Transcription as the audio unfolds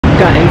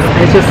guys,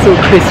 I just saw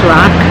Chris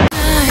Rock.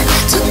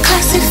 Too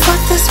classy for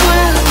this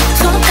world.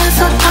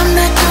 Forever I'm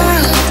that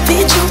girl.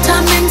 Feature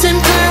diamonds and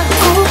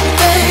pearls. Oh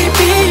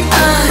baby,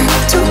 I'm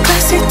too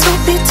classy to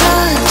be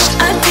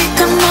touched. I think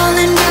I'm all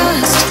in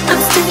rust.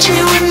 I'm stingy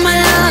with my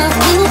love.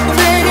 Oh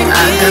baby,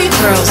 I got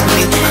pearls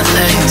beneath my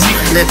legs,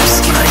 my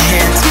lips, my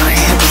hands, my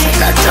hips. I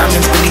got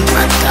diamonds beneath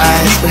my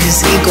thighs, but his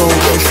ego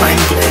will find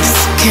bliss.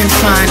 Can't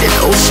find an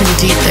ocean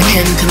deep that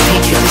can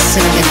compete with a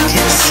cinnamon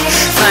kiss.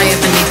 Fire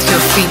beneath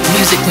your feet,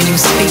 music when you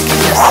speak.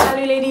 Yes.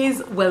 Hello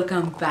ladies,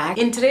 welcome back.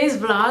 In today's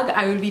vlog,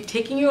 I will be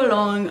taking you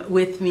along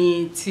with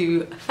me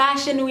to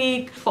Fashion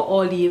Week for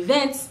all the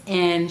events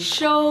and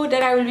show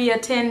that I will be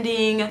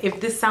attending.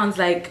 If this sounds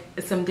like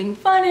something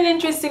fun and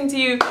interesting to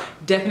you,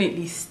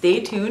 definitely stay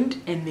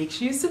tuned and make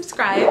sure you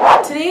subscribe.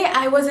 Today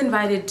I was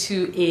invited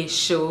to a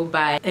show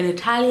by an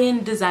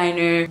Italian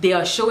designer. They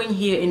are showing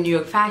here in New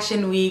York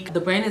Fashion Week. The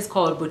brand is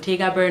called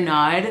Bottega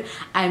Bernard.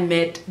 I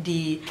met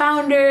the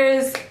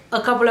founders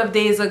a couple of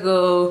days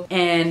ago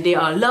and they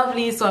are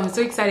lovely, so I'm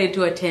so excited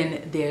to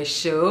attend their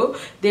show.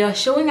 They are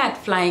showing at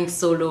Flying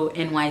Solo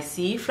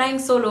NYC. Flying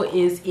Solo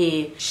is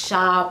a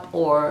shop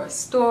or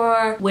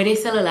store where they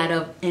sell a lot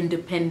of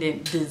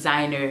independent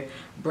designer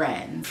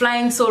brand.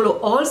 Flying Solo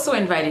also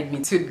invited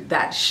me to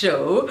that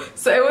show,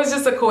 so it was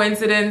just a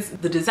coincidence.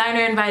 The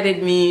designer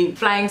invited me,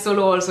 Flying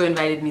Solo also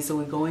invited me, so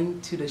we're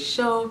going to the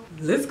show.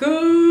 Let's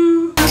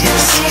go!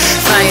 Yes.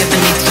 Fire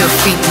beneath your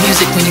feet,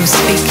 music when you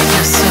speak.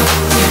 You're so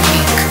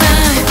unique.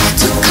 I'm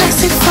too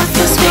classy for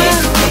this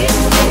world.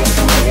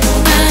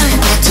 I'm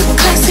too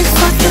classy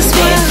for this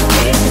world.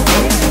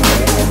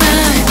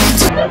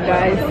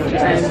 Guys,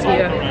 I'm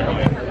here.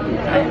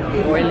 I'm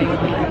boiling.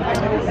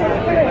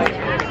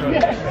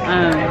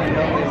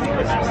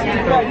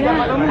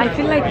 Yeah, I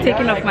feel like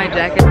taking off my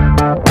jacket.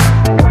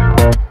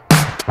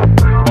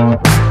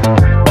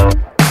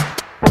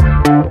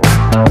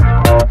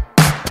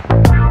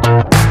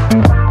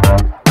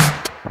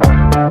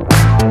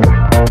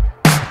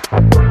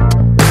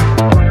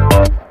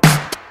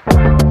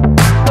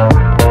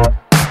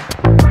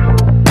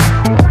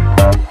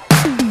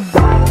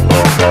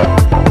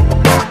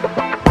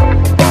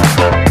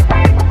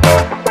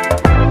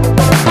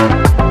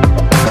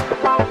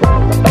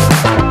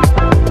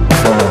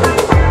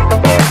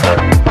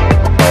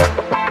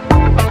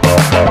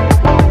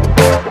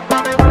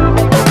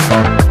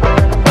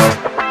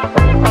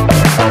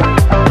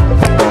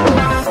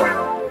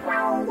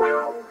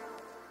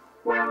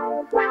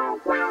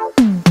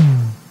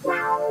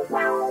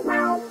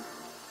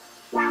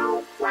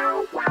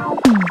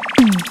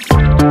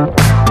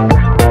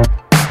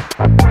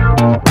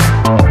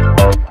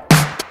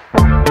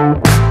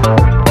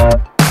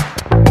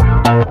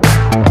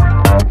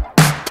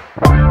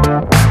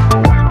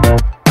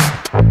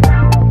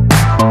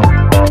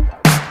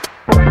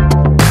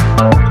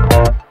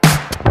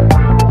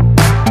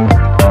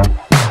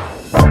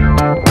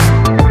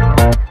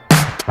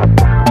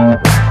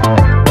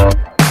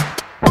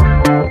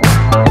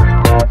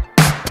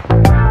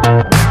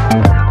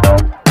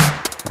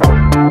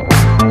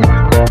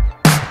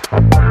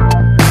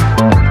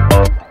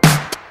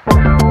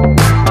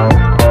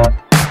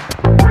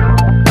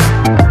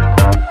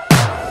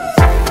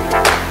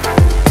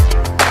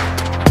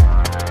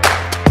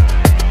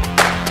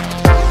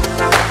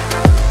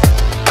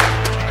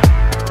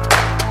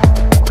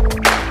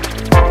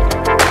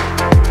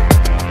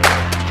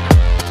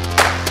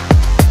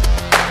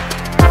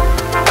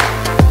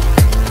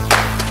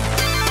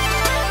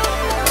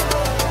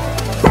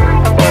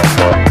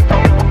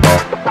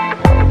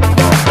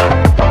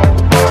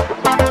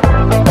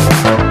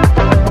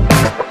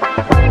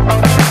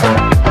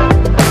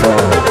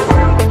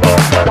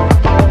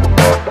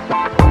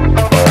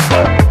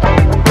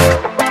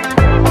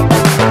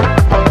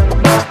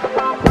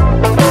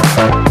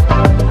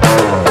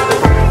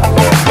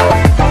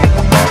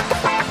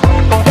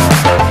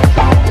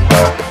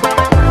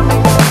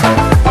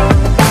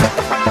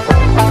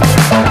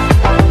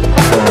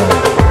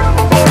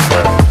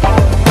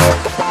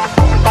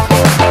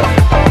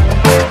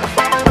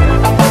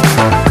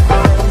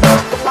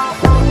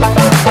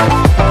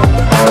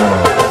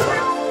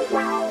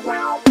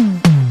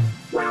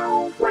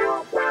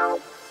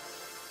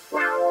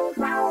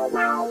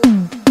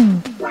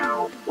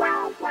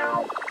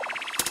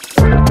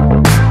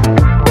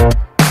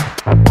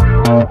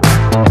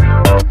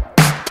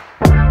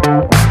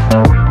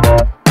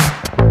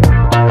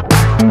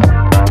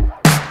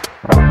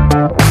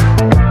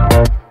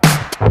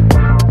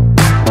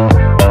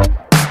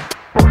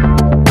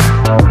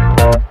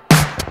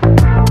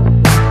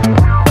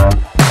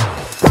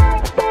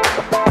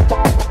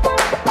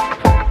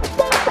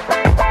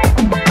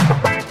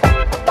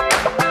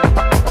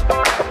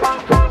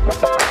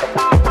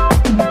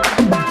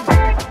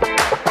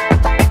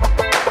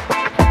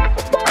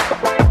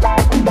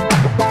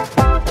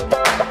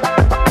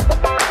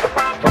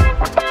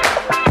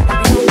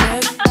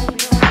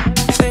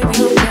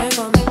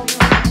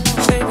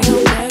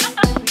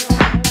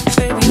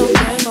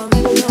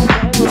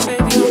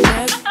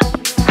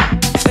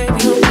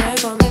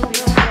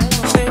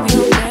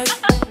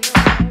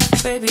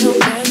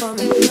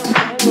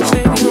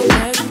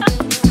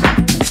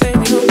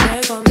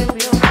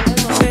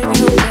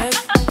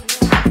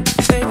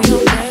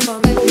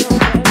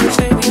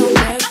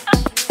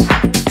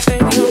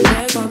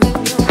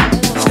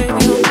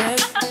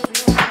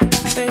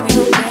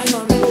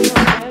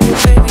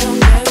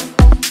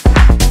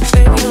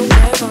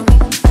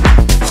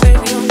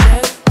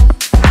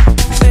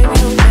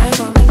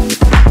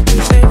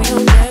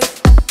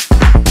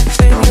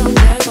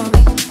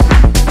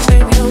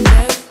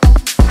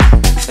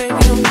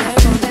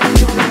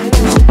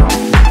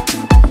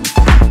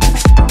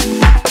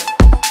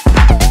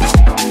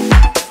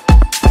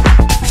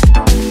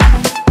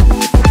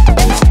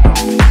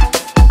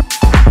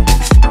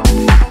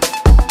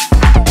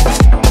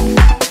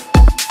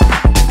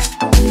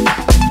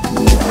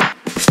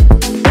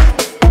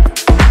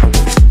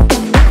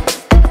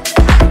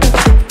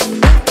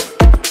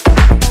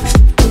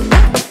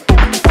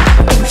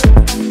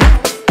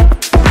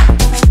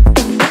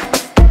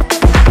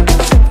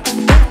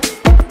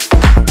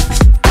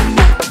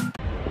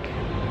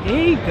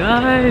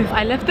 Guys,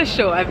 I left the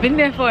show. I've been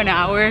there for an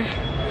hour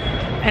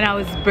and I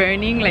was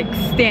burning, like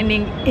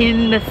standing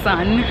in the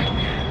sun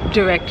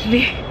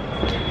directly.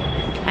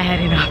 I had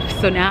enough.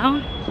 So now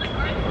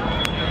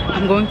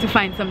I'm going to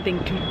find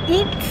something to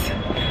eat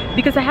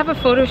because I have a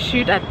photo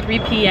shoot at 3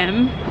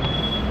 p.m.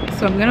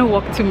 So I'm gonna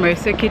walk to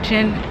Mercer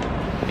Kitchen.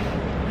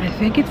 I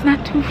think it's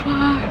not too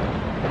far.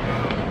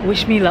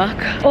 Wish me luck.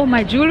 Oh,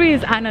 my jewelry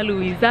is Ana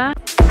Luisa.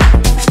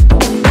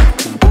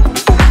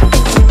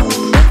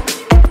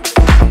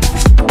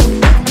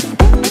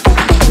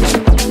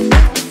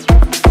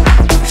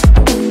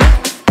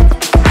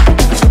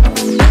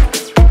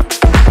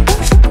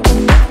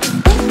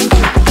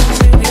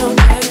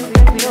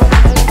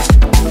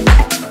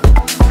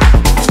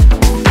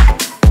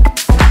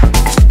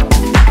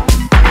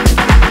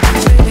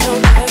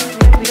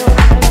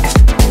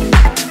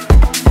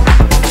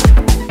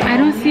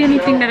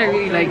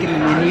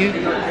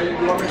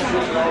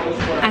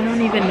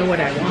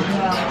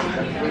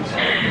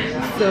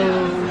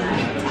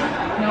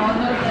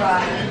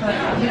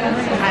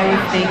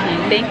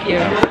 Thank you.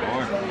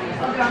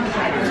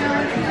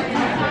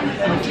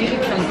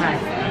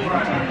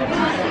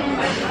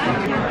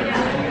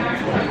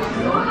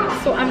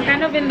 So I'm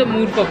kind of in the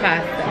mood for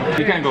pasta.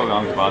 You can't go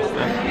wrong with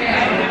pasta.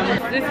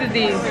 This is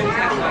the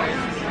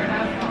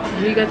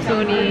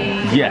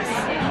rigatoni. Yes,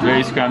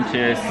 very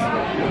scrumptious,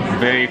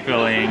 very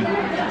filling,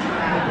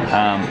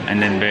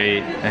 and then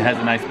it has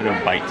a nice bit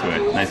of bite to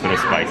it, nice bit of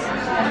spice.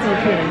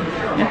 Okay.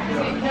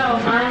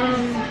 Yeah.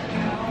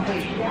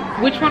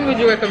 Which one would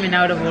you recommend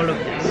out of all of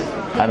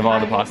them? Out of all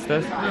the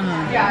pastas?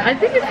 I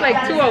think it's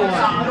like 2 or 1.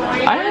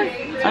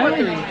 I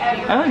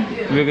like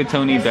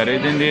rigatoni better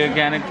than the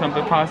organic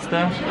trumpet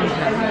pasta.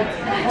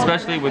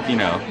 Especially with, you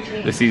know,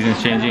 the seasons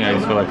changing. I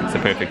just feel like it's the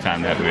perfect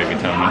time to have a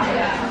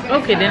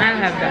rigatoni. Okay, then I'll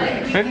have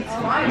that. Perfect.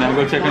 Now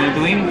we'll go check on your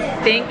Bellini.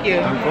 Thank you.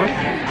 Of course.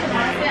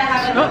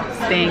 Oh,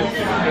 thanks.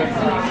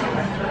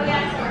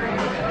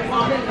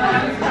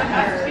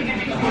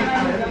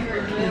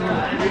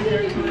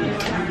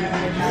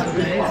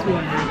 Guys, we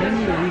are having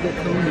the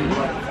rigatoni.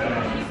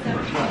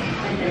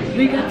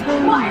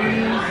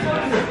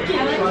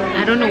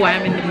 I don't know why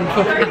I'm in the mood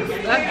for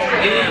pasta.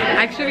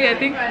 Actually, I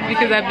think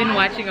because I've been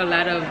watching a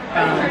lot of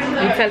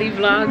Italy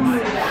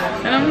vlogs,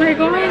 and I'm like,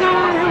 oh my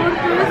god, I want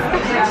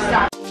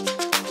pasta.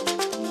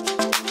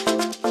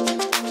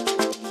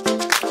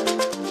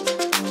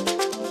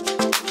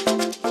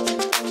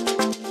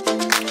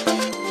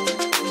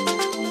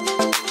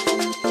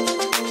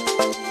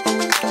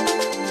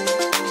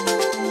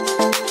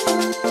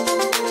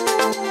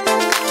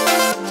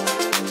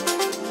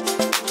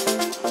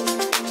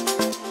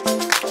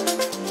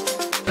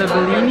 The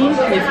Bellini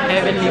is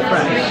heavenly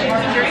fresh.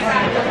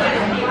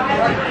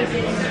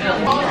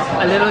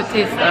 A little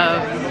taste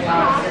of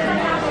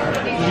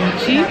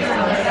lychee.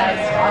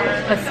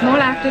 A small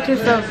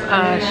aftertaste of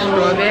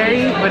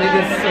strawberry, but it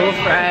is so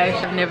fresh.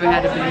 I've never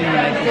had a Bellini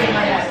like this.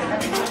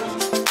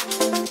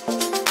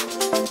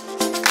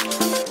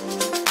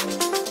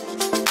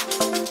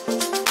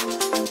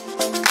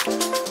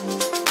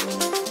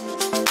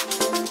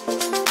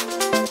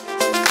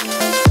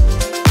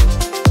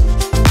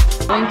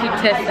 Going to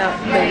test out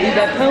the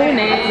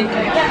rigatoni.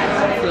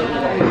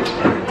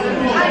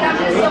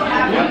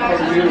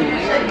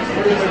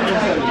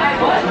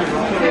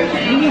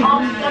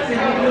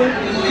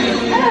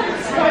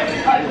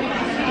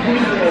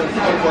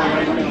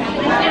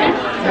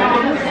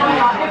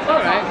 All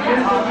right.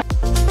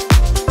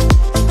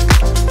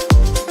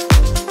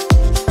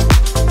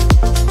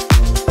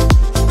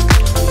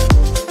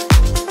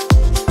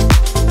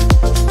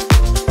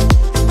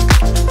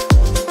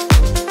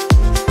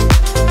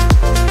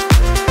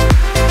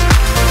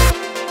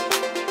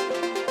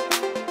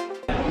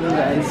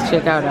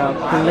 Check out our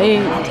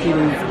plate. It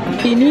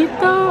is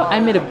finito. I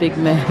made a big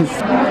mess.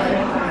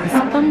 It's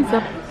a thumbs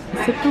up.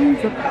 It's a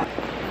thumbs up.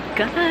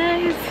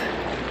 Guys,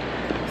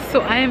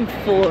 so I am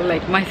full.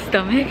 Like my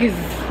stomach is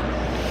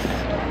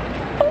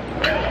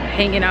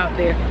hanging out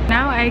there.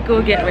 Now I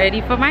go get ready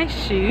for my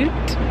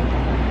shoot.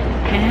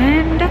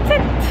 And that's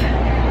it.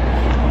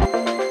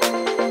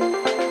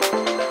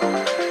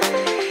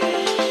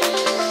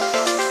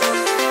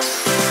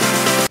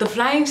 The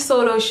Flying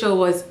Solo show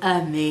was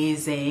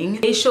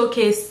amazing. They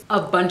showcased a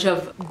bunch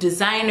of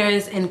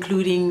designers,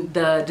 including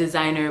the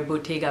designer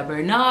Bottega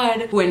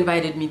Bernard, who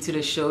invited me to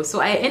the show. So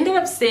I ended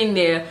up staying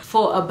there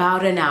for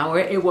about an hour.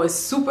 It was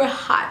super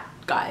hot,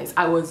 guys.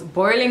 I was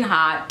boiling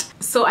hot.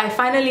 So I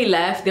finally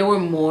left. There were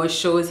more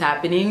shows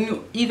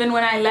happening. Even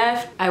when I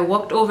left, I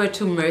walked over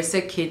to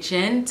Mercer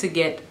Kitchen to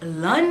get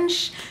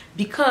lunch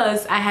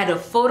because I had a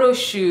photo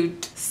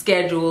shoot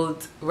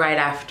scheduled right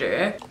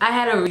after. I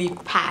had a really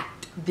packed,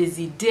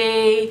 busy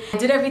day. I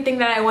did everything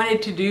that I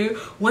wanted to do.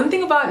 One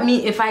thing about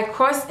me, if I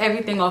cross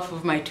everything off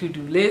of my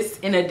to-do list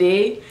in a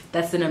day,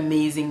 that's an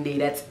amazing day.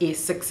 That's a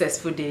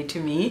successful day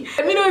to me.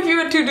 Let me know if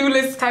you're a to-do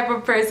list type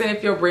of person,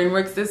 if your brain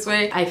works this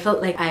way. I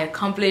felt like I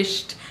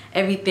accomplished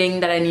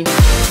everything that I needed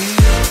to do.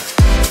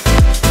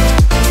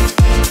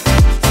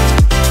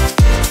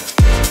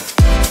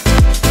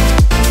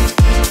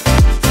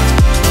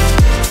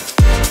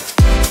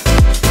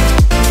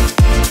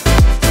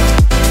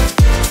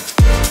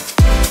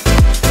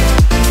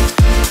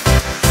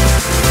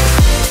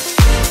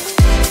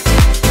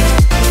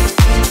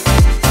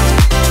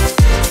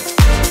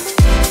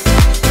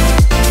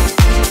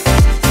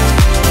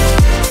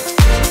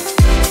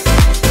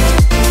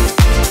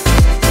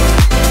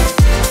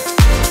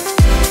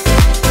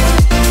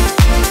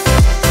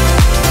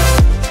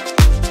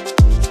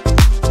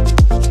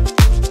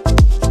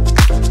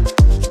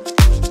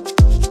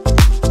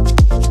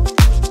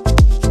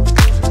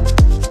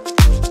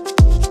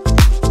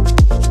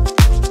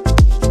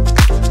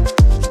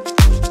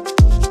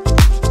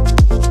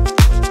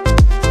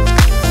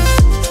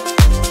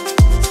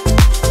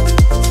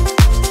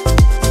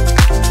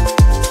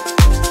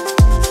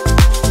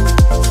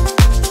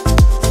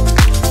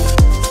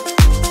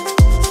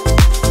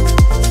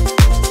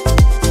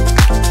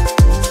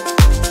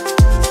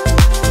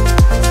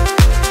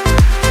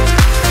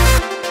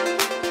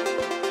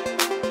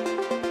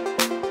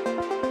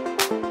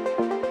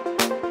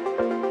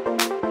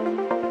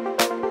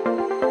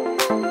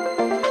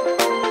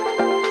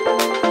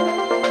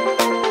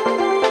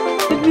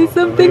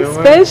 something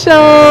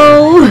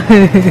special.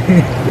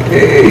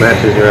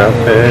 Matches your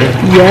outfit.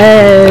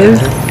 Yes.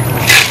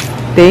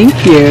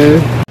 Thank you.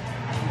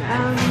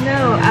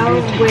 No,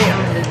 I'll wait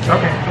on this.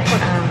 Okay.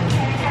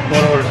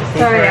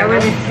 Sorry, I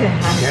wanted to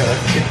ask. Yeah,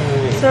 let's get some.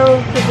 So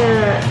for the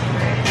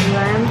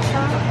lamb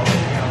chop,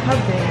 how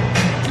big?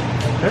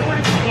 They're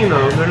like, you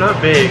know, they're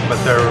not big, but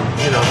they're,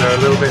 you know, they're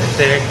a little bit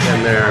thick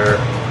and they're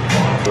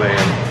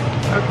lamb.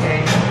 Okay.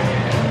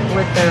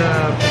 With the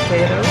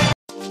potatoes?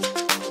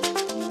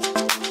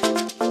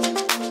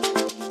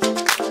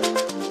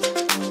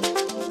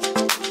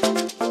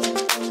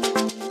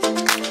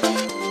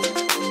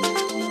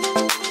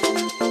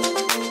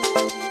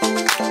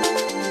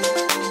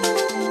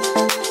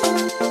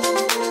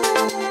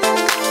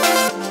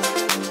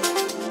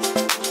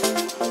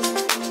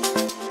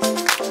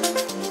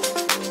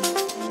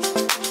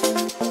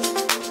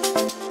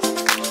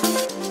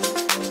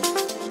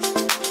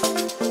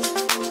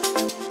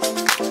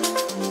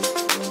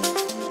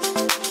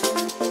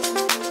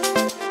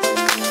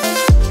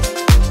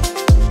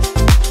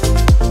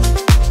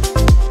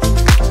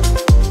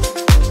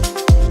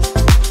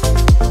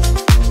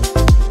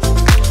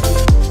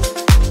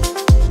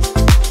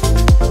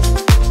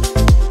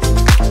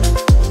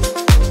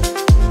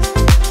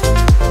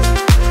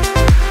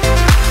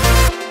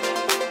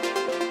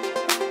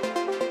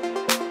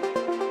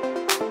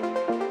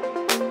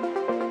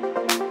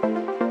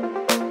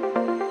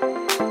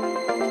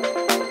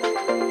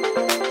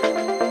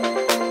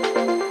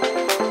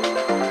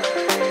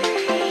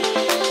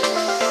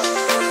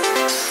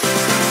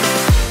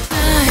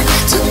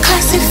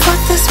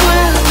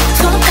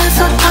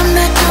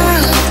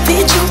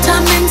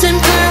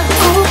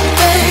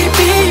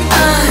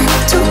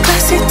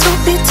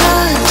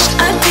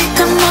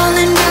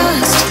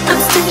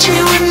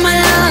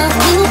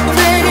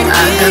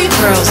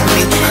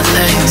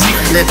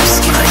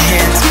 Lips, my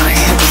hands, my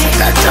hips,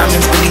 got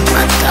diamonds beneath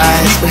my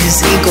thighs, where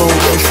his ego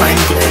will find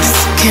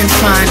bliss. Can't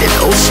find an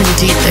ocean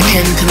deep that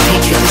can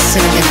compete with a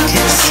cinnamon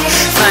kiss.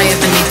 Fire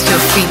beneath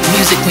your feet,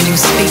 music when you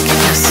speak,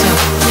 you're so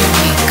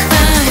unique.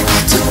 I'm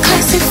too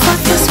classy for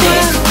this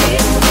world.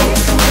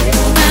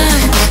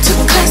 I'm too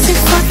classy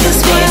for this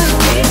world.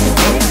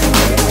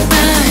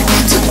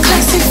 I'm too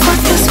classy for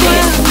this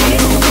world.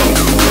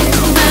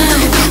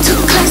 I'm too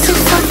classy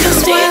for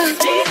this world.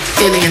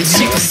 Alien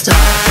superstar.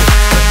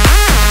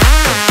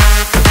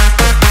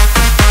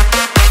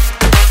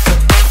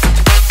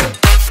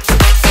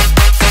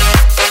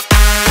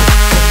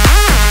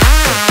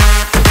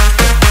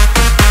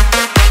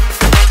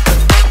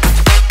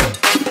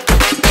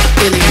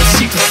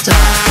 Superstar.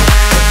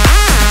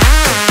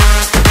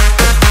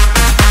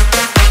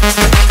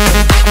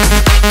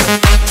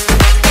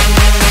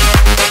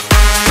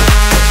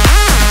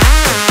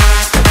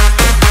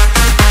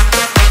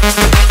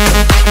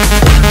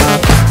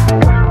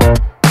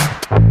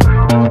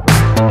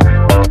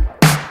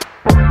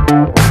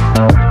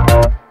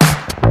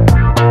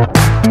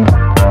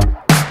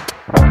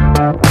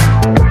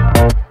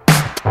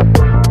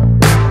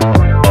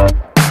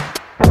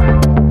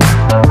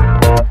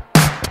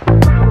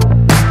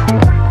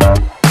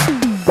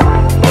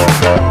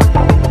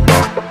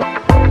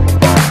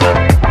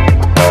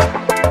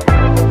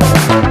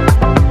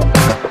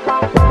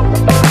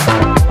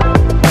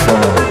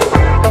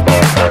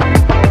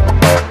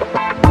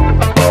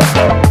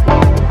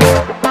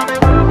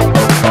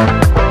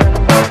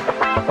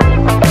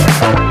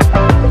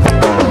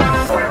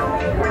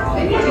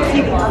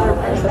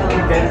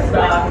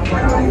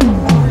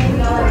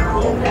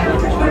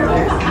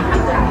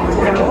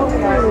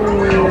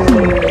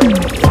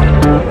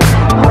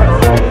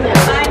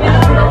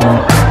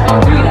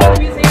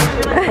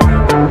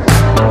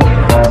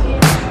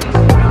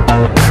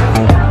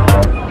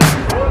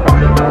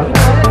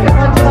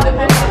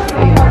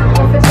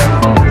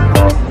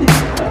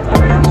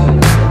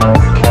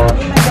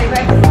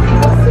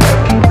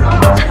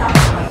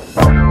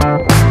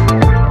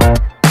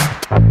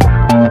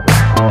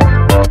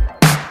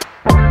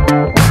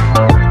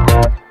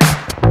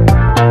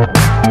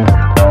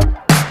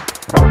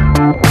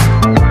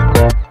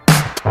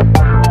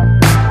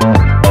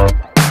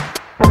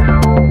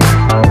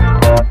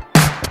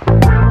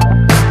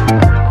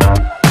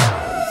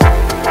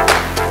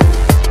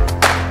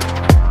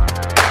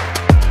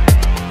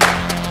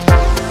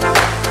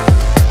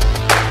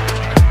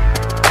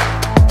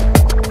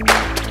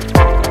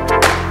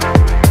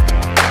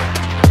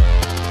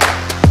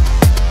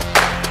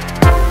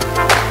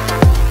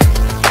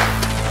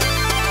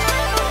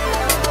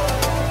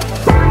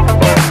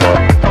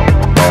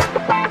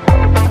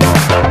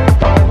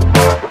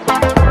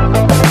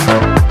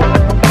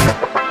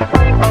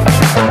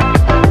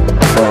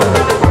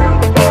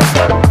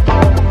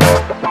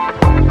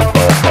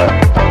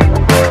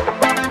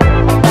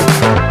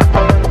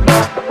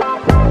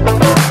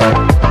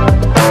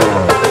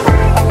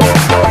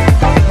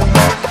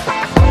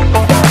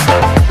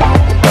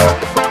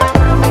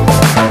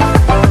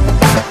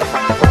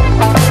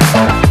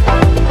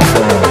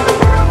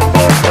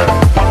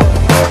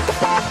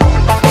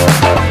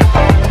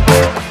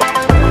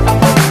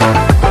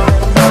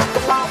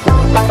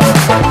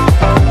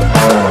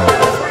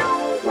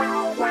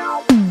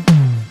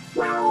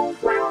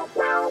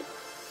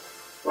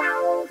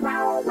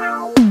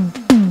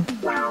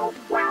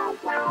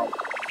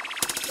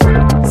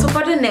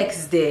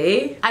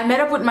 I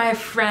met up with my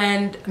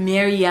friend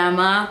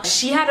Mariama.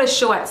 She had a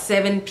show at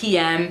 7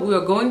 p.m. We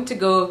were going to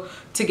go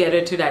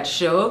together to that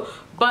show.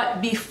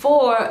 But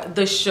before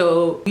the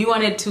show, we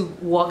wanted to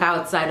walk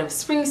outside of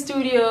Spring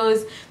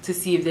Studios to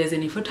see if there's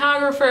any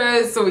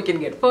photographers so we can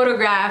get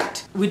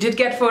photographed. We did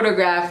get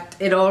photographed.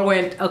 It all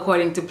went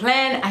according to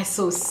plan. I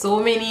saw so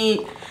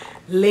many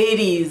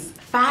ladies.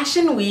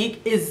 Fashion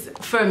Week is,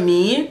 for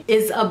me,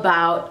 is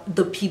about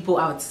the people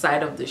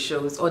outside of the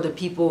shows or the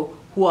people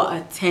who are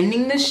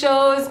attending the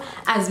shows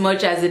as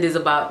much as it is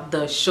about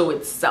the show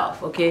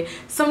itself, okay?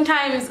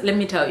 Sometimes, let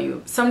me tell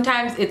you,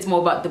 sometimes it's more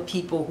about the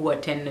people who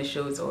attend the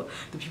shows or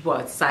the people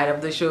outside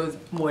of the shows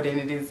more than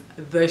it is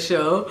the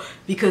show,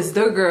 because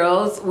the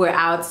girls were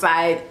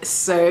outside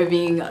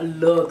serving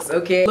looks,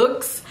 okay?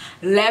 Looks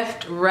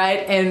left,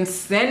 right, and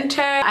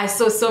center. I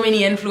saw so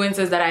many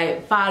influencers that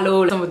I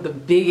follow, some of the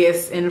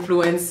biggest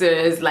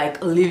influencers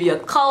like Olivia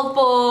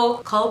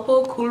Culpo,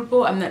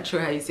 I'm not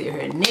sure how you say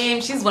her name.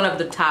 She's one of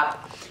the top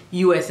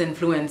US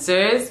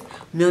influencers,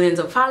 millions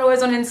of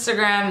followers on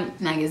Instagram,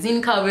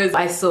 magazine covers.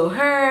 I saw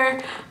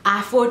her,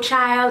 Afro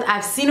Child.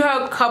 I've seen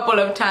her a couple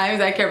of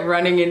times. I kept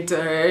running into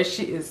her.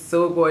 She is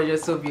so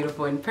gorgeous, so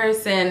beautiful in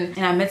person.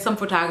 And I met some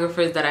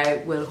photographers that I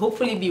will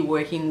hopefully be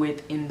working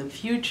with in the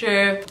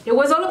future. It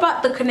was all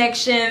about the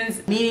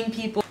connections, meeting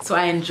people, so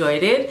I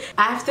enjoyed it.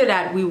 After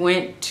that, we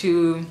went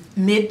to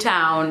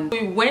Midtown.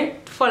 We went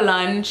for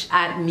lunch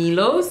at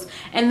Milos,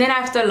 and then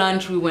after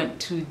lunch we went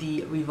to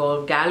the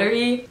Revolve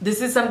Gallery.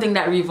 This is something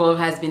that Revolve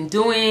has been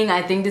doing.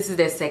 I think this is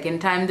their second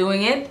time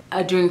doing it.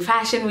 During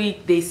Fashion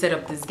Week, they set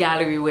up this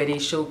gallery where they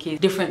showcase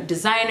different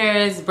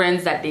designers,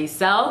 brands that they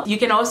sell. You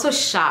can also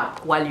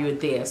shop while you're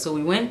there. So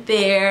we went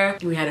there,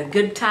 we had a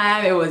good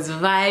time, it was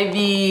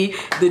vibey,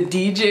 the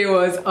DJ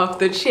was off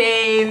the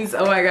chains.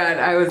 Oh my god,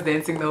 I was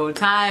dancing the whole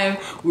time.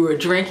 We were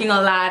drinking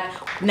a lot.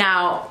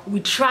 Now, we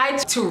tried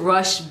to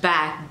rush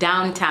back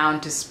downtown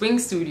to Spring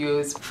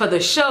Studios for the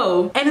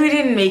show, and we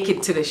didn't make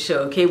it to the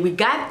show, okay? We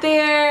got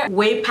there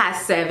way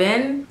past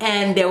 7,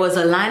 and there was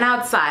a line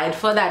outside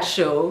for that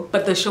show,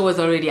 but the show was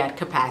already at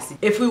capacity.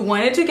 If we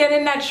wanted to get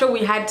in that show,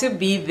 we had to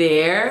be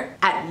there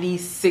at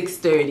least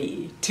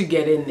 6:30 to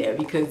get in there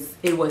because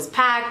it was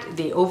packed,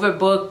 they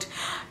overbooked.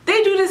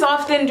 They do this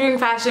often during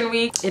Fashion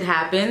Week. It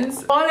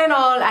happens. All in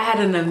all, I had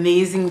an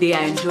amazing day.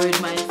 I enjoyed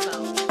myself.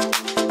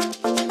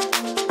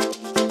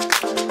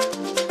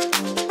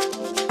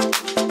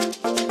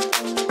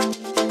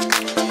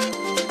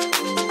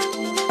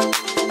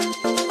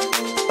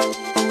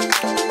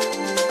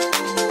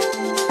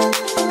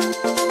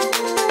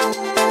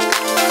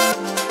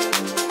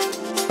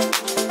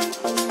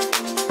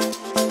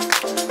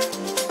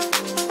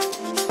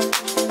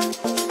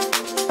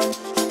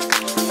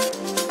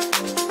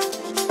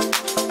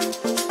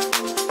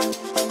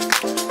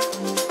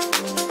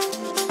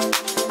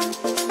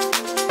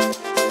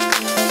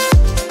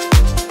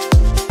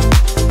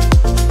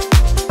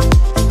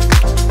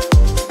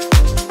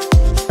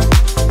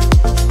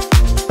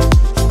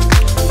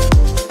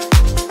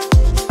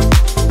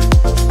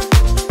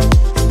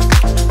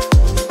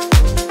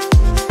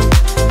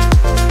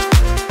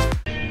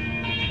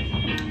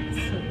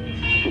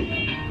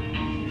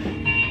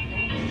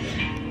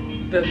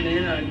 The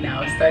men are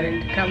now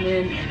starting to come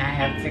in and I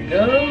have to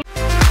go.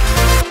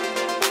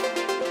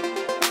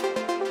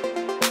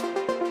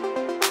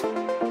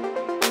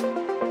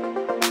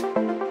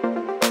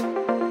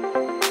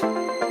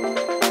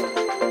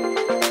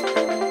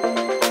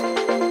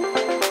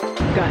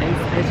 Guys,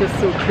 I just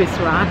saw Chris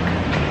Rock.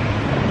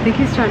 I think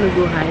he's trying to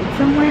go hide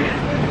somewhere.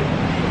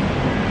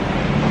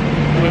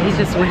 Yeah, he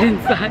just went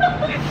inside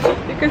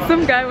because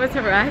some guy was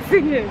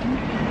harassing him.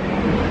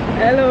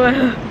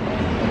 LOL.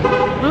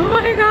 Oh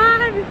my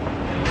god!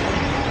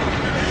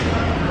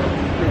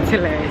 It's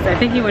hilarious. I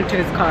think he went to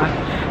his car.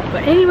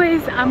 But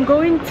anyways, I'm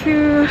going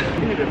to...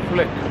 You need a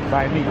flick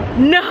by me.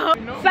 No!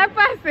 Stop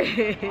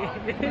passing!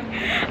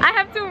 I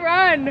have to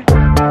run!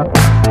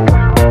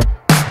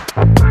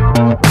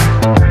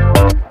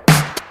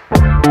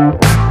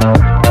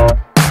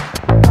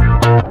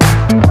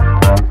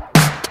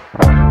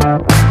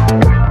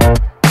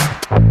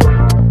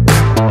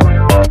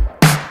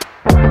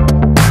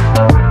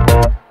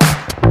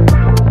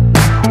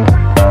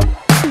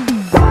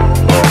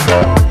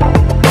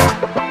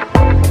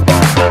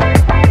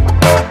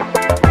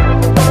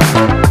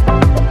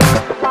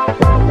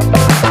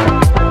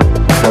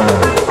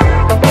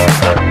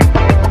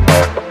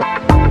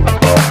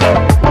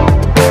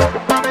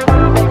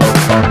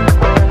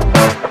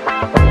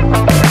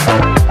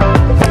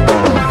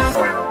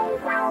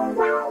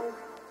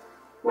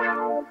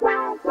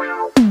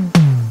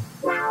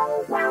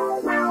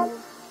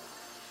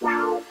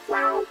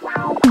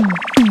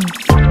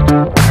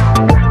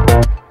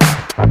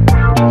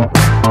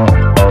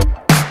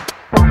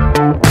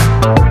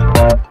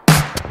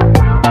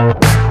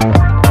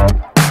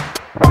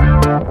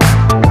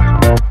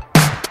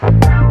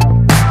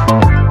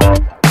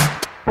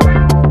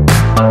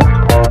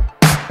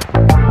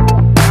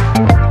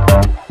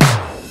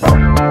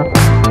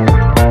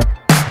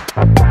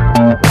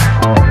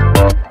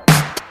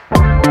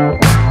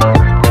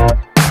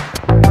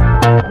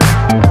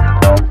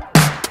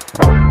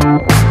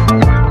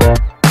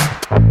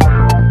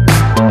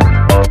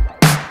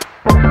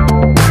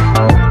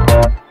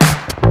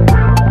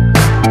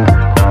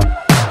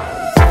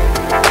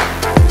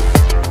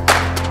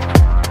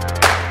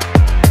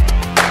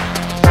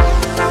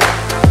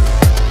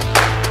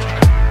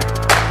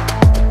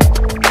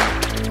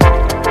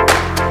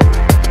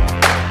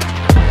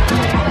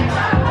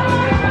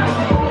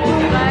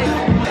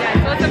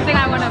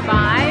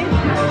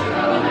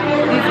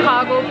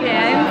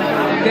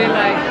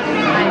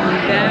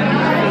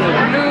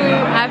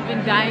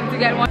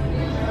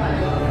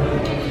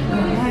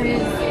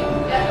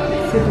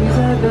 So these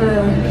are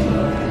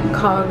the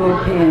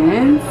cargo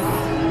pants.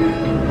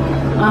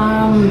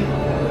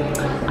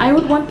 I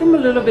would want them a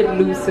little bit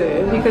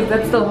looser because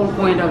that's the whole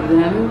point of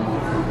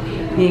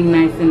them, being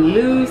nice and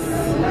loose.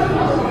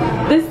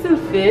 This still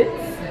fits,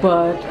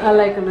 but I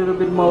like a little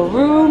bit more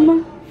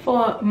room.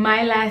 For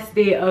my last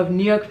day of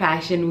New York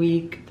Fashion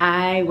Week,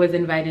 I was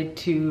invited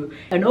to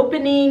an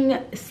opening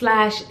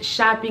slash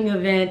shopping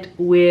event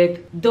with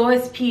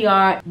Doors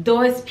PR.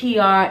 Doors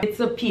PR,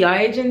 it's a PR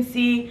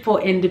agency for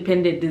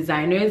independent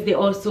designers. They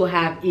also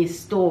have a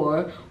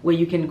store where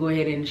you can go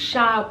ahead and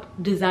shop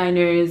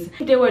designers.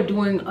 They were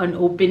doing an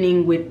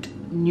opening with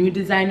new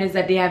designers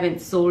that they haven't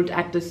sold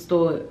at the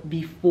store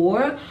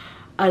before.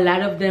 A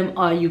lot of them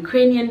are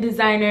Ukrainian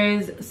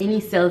designers. Any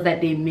sales that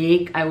they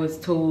make, I was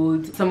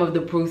told some of the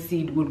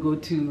proceeds would go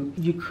to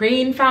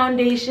Ukraine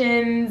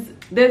foundations.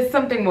 There's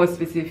something more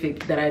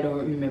specific that I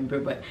don't remember,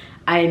 but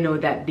I know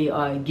that they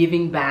are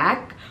giving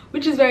back,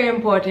 which is very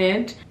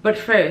important. But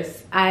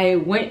first, I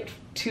went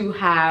to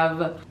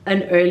have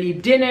an early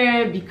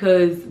dinner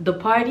because the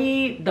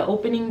party, the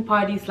opening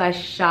party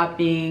slash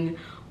shopping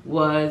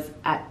was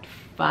at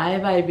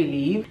 5, I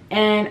believe,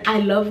 and I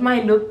love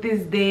my look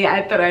this day.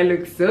 I thought I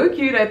looked so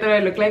cute. I thought I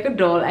looked like a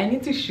doll. I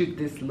need to shoot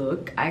this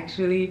look.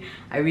 Actually,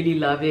 I really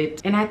love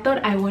it, and I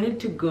thought I wanted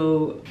to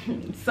go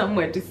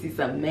somewhere to see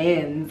some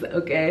mans.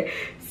 Okay,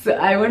 so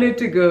I wanted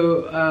to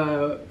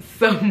go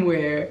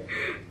somewhere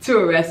to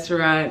a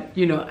restaurant.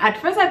 You know,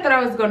 at first I thought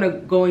I was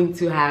going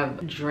to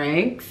have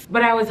drinks,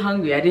 but I was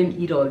hungry. I didn't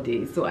eat all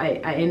day, so I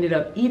ended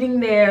up eating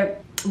there.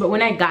 But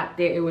when I got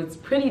there, it was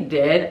pretty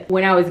dead.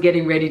 When I was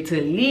getting ready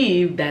to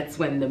leave, that's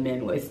when the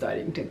men were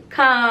starting to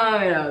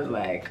come. And I was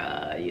like,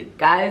 you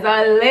guys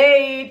are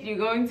late. You're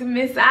going to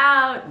miss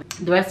out.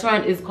 The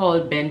restaurant is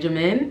called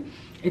Benjamin.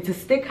 It's a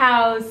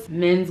steakhouse,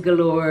 men's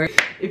galore,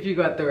 if you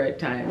got the right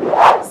time.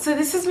 So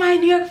this is my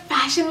New York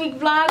Fashion Week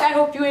vlog. I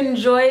hope you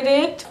enjoyed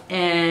it.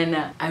 And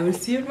I will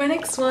see you in my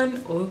next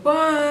one. Au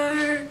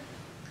revoir.